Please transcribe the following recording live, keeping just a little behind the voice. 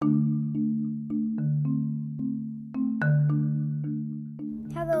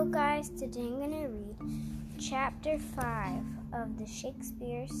Hello guys, today I'm going to read chapter 5 of the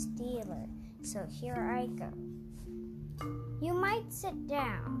Shakespeare Stealer. So here I go. You might sit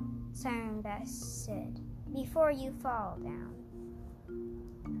down, Siren Best said, before you fall down.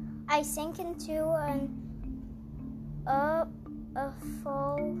 I sank into an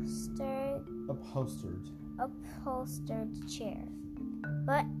upholstered chair.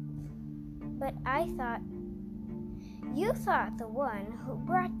 But I thought, you thought the one who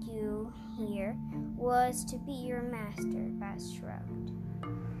brought you here was to be your master, Bast shrugged.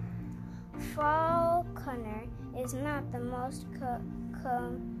 Falconer is not the most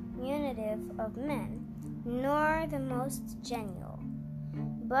communicative of men, nor the most genial,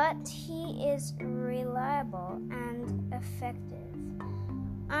 but he is reliable and effective.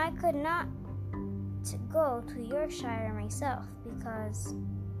 I could not go to Yorkshire myself because,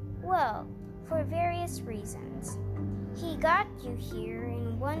 well, for various reasons. He got you here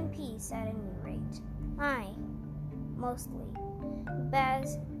in one piece at any rate. Mostly.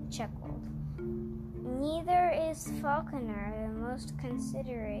 Baz chuckled. Neither is Falconer the most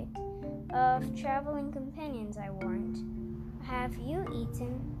considerate of traveling companions, I warned. Have you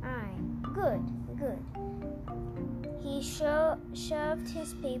eaten? Good. He shoved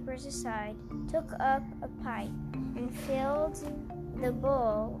his papers aside, took up a pipe, and filled the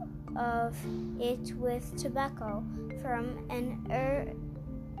bowl of it with tobacco from an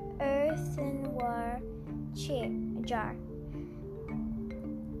earthenware jar.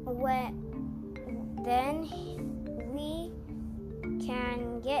 Then we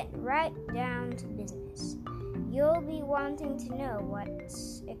can get right down to business. You'll be wanting to know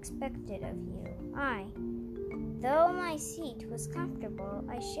what's expected of you. Though my seat was comfortable,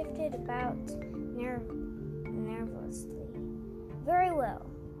 I shifted about nervously. Very well.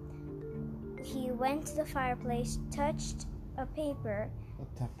 He went to the fireplace, touched a tapper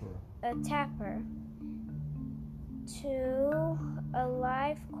to a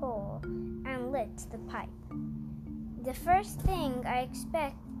live coal, and lit the pipe. The first thing I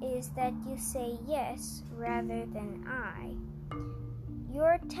expect is that you say yes rather than I.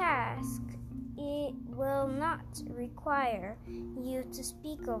 Your task, it will not require you to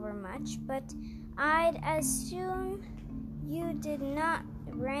speak over much, but I'd as soon you did not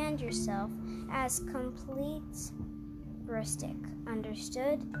brand yourself as complete rustic.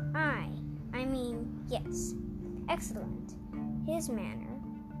 Understood? I mean, yes. Excellent. His manner,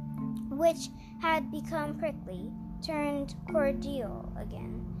 which had become prickly, turned cordial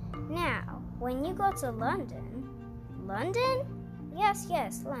again. Now, when you go to London... London? Yes,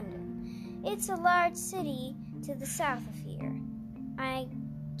 London. It's a large city to the south of here. I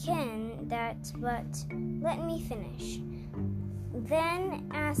ken that, but let me finish. Then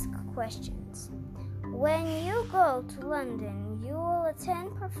ask questions. When you go to London, you will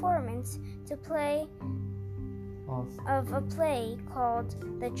attend performance of a play called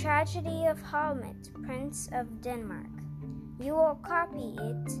The Tragedy of Hamlet, Prince of Denmark. You will copy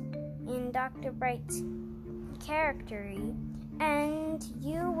it in Dr. Bright's character, and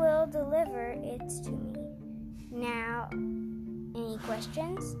you will deliver it to me. Now, any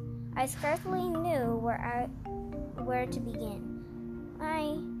questions? I scarcely knew where to begin.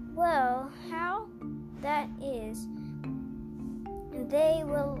 Well, how that is, they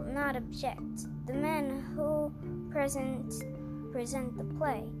will not object. The men who present the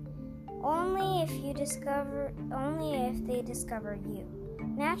play, only if they discover you.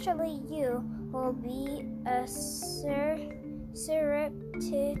 Naturally, you will be as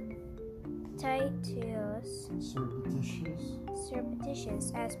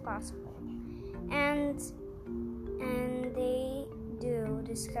surreptitious as possible, and they do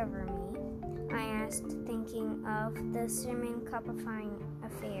discover me? I asked, thinking of the sermon copifying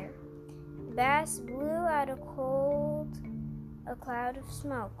affair. Bass blew out a cloud of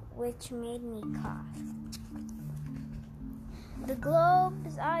smoke, which made me cough. The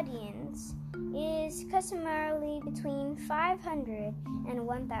Globe's audience is customarily between 500 and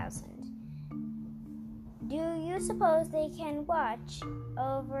 1,000. Do you suppose they can watch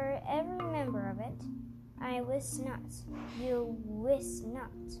over every member of it? I wis not. You wis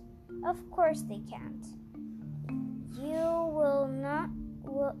not. Of course they can't. You will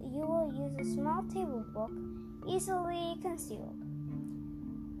use a small table book, easily concealed.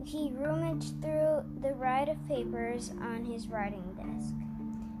 He rummaged through the riot of papers on his writing desk.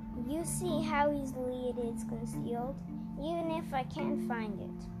 You see how easily it is concealed, even if I can't find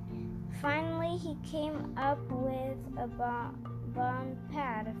it. Finally, he came up with a bond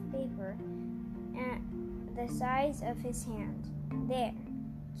pad of paper the size of his hand. There,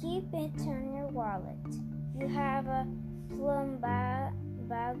 keep it in your wallet. You have a plumbago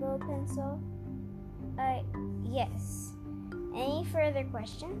Tobago pencil? Yes. Any further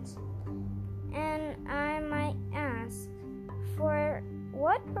questions? And I might ask, for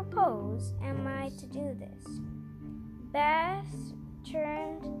what purpose am I to do this? Bass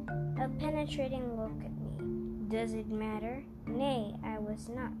turned a penetrating look at me. Does it matter? Nay, I was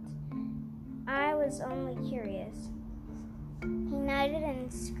not. I was only curious. He nodded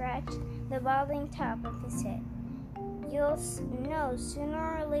and scratched the balding top of his head. You'll know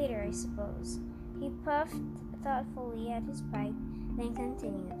sooner or later, I suppose. He puffed thoughtfully at his pipe, then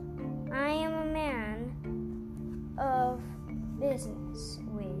continued. I am a man of business,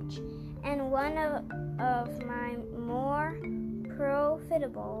 Widge, and one of my more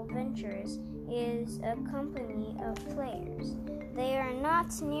profitable ventures is a company of players. They are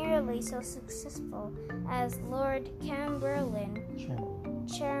not nearly so successful as Lord Chamberlain's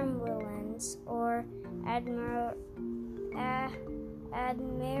or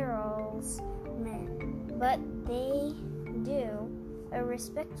Admiral's men, but they do a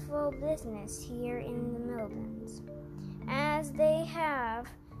respectable business here in the Midlands. As they have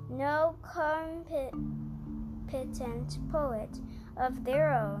no competent poet of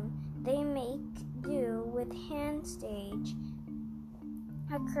their own, they make do with hand-stage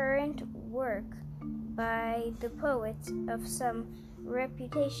a current work by the poets of some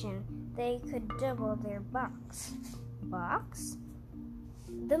reputation. They could double their box?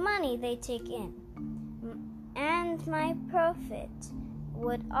 The money they take in, and my profit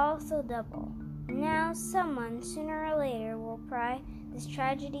would also double. Now someone sooner or later will pry this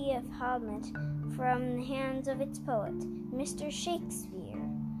tragedy of Hamlet from the hands of its poet, Mr. Shakespeare,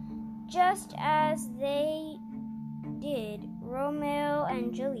 just as they did Romeo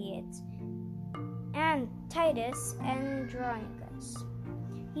and Juliet and Titus Andronicus.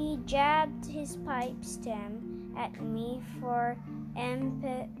 He jabbed his pipe stem at me for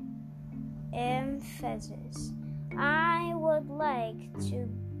emphasis. I would like to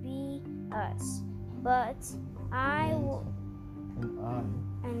be us, but I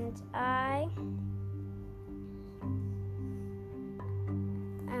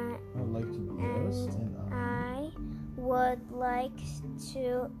would like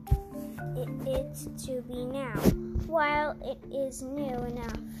it to be now, while it is new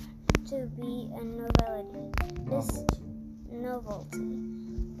enough to be a novelty.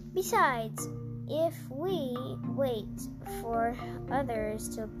 Besides, if we wait for others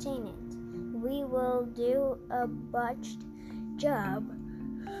to obtain it, we will do a botched job,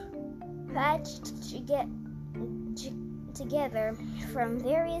 patched together from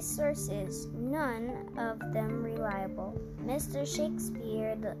various sources, none of them reliable. Mr.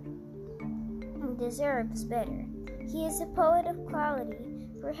 Shakespeare deserves better. He is a poet of quality,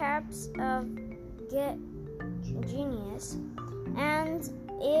 perhaps of genius, and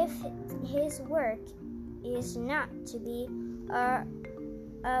if his work is not to be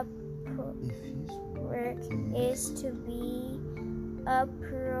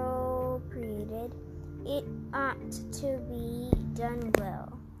appropriated, it ought to be done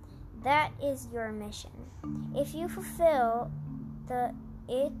well. That is your mission. If you fulfill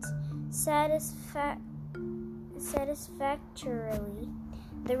it satisfactorily,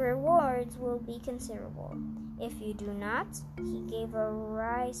 the rewards will be considerable. If you do not, he gave a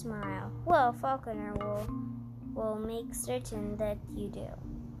wry smile. Well, Falconer will make certain that you do.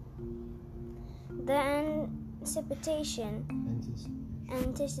 The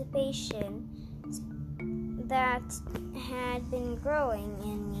anticipation that had been growing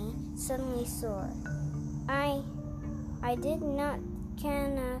in me suddenly soared. I did not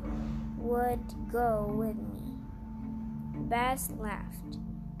Canna would go with me. Bass laughed.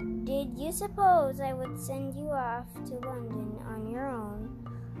 Did you suppose I would send you off to London on your own?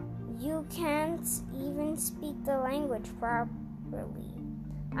 You can't even speak the language properly.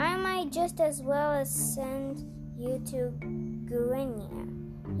 I might just as well as send you to Guinea.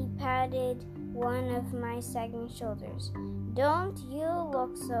 He patted one of my sagging shoulders. Don't you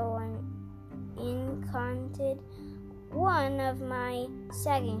look so incontinent. One of my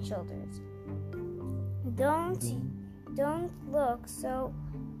sagging shoulders. Don't look so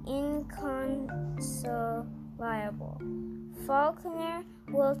inconsolable. Falconer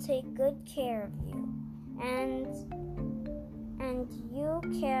will take good care of you, and you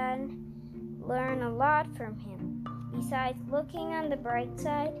can learn a lot from him. Besides, looking on the bright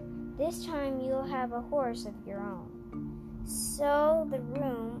side, this time you'll have a horse of your own. So the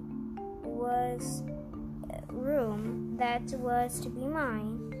room that was to be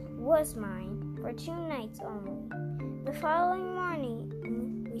mine was mine for 2 nights only. The following morning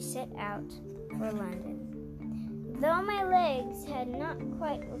we set out for London. Though my legs had not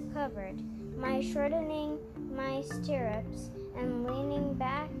quite recovered, my shortening my stirrups and leaning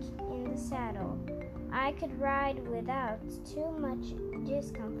back in the saddle, I could ride without too much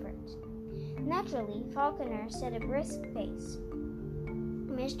discomfort. Naturally, Falconer set a brisk pace.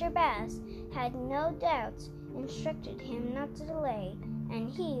 Mr. Bass had no doubt instructed him not to delay,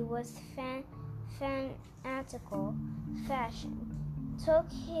 and he was fanatical fashion took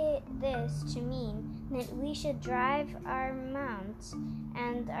this to mean that we should drive our mounts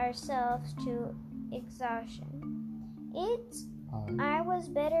and ourselves to exhaustion. I was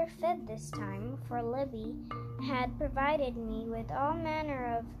better fed this time, for Libby had provided me with all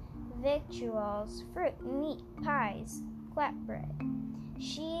manner of victuals, fruit, meat, pies, clapbread.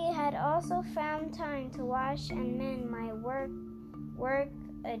 She had also found time to wash and mend my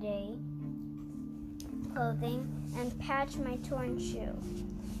work-a-day clothing and patch my torn shoe.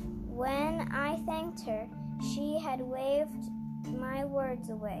 When I thanked her, she had waved my words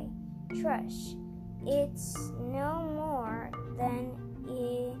away. Trush, it's no more than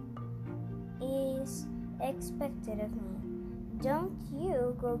is expected of me. Don't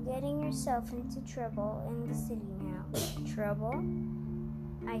you go getting yourself into trouble in the city now. Trouble?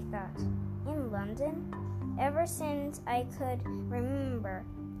 I thought. In London? Ever since I could remember,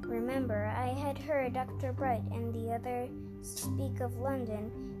 I had heard Dr. Bright and the other speak of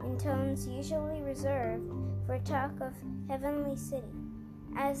London in tones usually reserved for talk of heavenly city.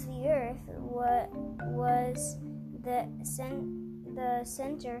 As the earth was the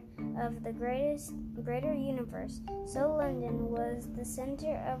center of the greater universe, so London was the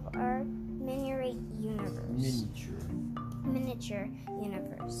center of our miniature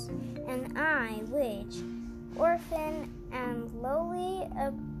universe. And I, which, orphan and lowly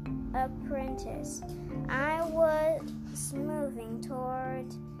apprentice, I was moving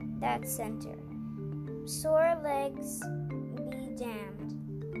toward that center. Sore legs be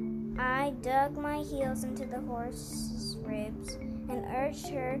damned. I dug my heels into the horse's ribs and urged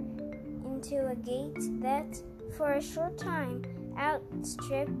her into a gait that, for a short time,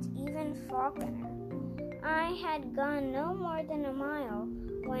 outstripped even Falconer. I had gone no more than a mile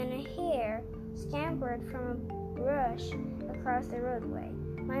when a hare scampered from a brush across the roadway.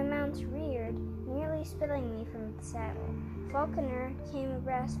 My mount reared, nearly spilling me from the saddle. Falconer came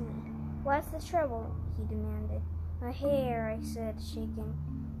abreast me. "What's the trouble?" he demanded. "A hare," I said, shaken.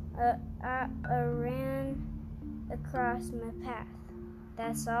 I ran across my path.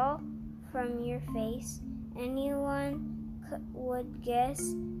 "That's all? From your face, anyone would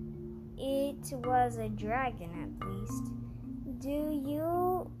guess it was a dragon at least. Do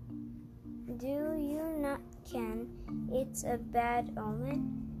you not ken it's a bad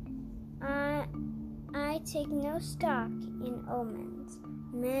omen?" I take no stock in omens.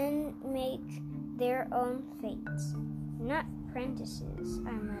 Men make their own fates, not prentices,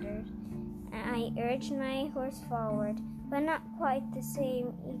 I muttered. I urged my horse forward, but not quite the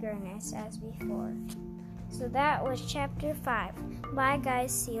same eagerness as before. So that was chapter 5. Bye,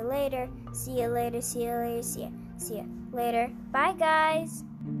 guys. See you later. See you later. See you later. See you later. Bye, guys.